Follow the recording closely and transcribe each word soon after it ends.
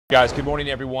Guys, good morning,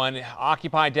 everyone.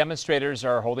 Occupy demonstrators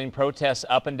are holding protests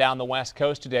up and down the West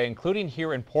Coast today, including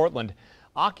here in Portland.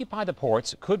 Occupy the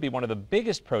ports could be one of the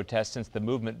biggest protests since the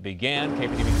movement began.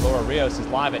 KPTV's Laura Rios is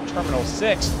live at Terminal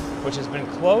 6, which has been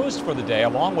closed for the day,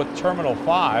 along with Terminal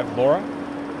 5. Laura?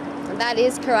 That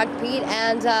is correct, Pete,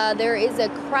 and there is a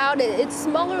crowd. It's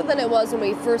smaller than it was when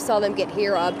we first saw them get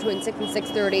here between 6 and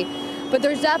 6:30. But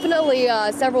there's definitely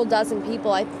several dozen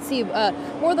people. I see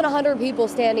more than 100 people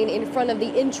standing in front of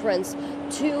the entrance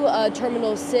to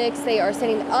Terminal 6. They are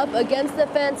standing up against the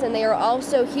fence, and they are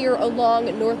also here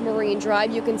along North Marine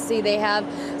Drive. You can see they have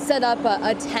set up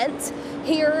a tent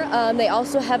here. They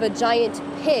also have a giant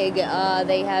pig.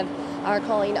 They are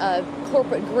calling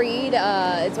corporate greed.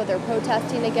 It's what they're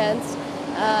protesting against.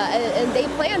 And they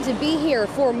plan to be here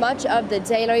for much of the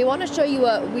day. Now, we want to show you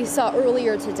what we saw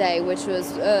earlier today, which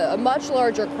was a much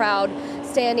larger crowd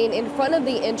standing in front of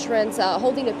the entrance,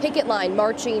 holding a picket line,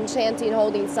 marching, chanting,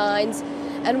 holding signs.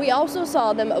 And we also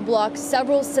saw them block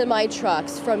several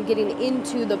semi-trucks from getting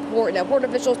into the port. Now, port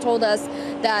officials told us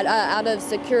that out of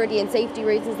security and safety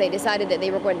reasons, they decided that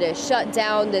they were going to shut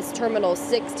down this Terminal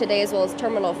 6 today, as well as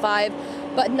Terminal 5.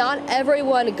 But not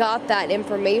everyone got that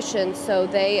information, so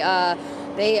they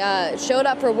showed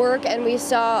up for work, and we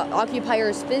saw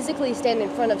occupiers physically stand in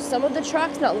front of some of the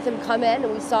trucks, not let them come in,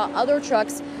 and we saw other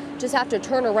trucks just have to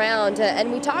turn around.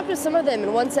 And we talked to some of them,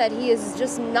 and one said he is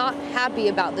just not happy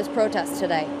about this protest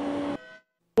today.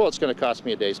 Well, it's going to cost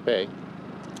me a day's pay.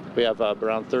 We have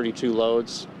around 32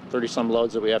 loads, 30-some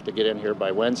loads that we have to get in here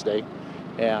by Wednesday,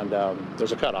 and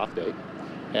there's a cutoff date.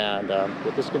 And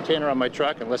with this container on my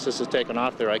truck, unless this is taken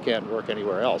off there, I can't work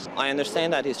anywhere else. I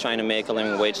understand that he's trying to make a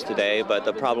living wage today, but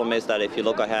the problem is that if you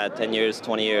look ahead 10 years,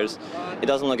 20 years, it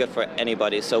doesn't look good for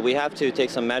anybody. So we have to take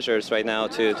some measures right now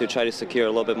to try to secure a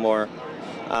little bit more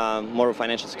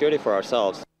financial security for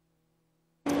ourselves.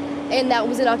 And that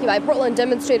was an Occupy Portland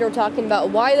demonstrator talking about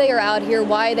why they are out here,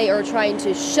 why they are trying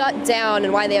to shut down,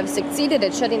 and why they have succeeded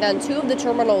at shutting down 2 of the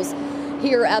terminals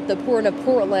here at the Port of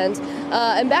Portland.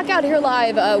 And back out here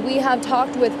live, we have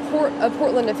talked with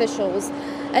Portland officials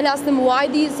and asked them why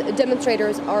these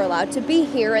demonstrators are allowed to be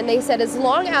here. And they said as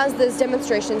long as this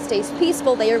demonstration stays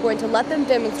peaceful, they are going to let them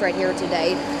demonstrate here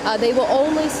today. They will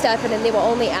only step in, and they will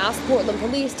only ask Portland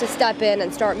police to step in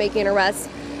and start making arrests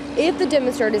if the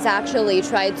demonstrators actually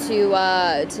try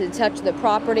to touch the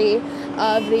property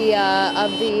of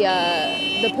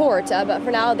the port. But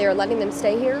for now, they're letting them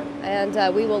stay here,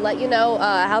 and we will let you know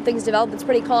how things develop. It's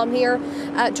pretty calm here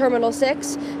at Terminal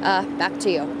 6. Back to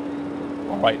you.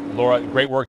 All right, Laura, great work.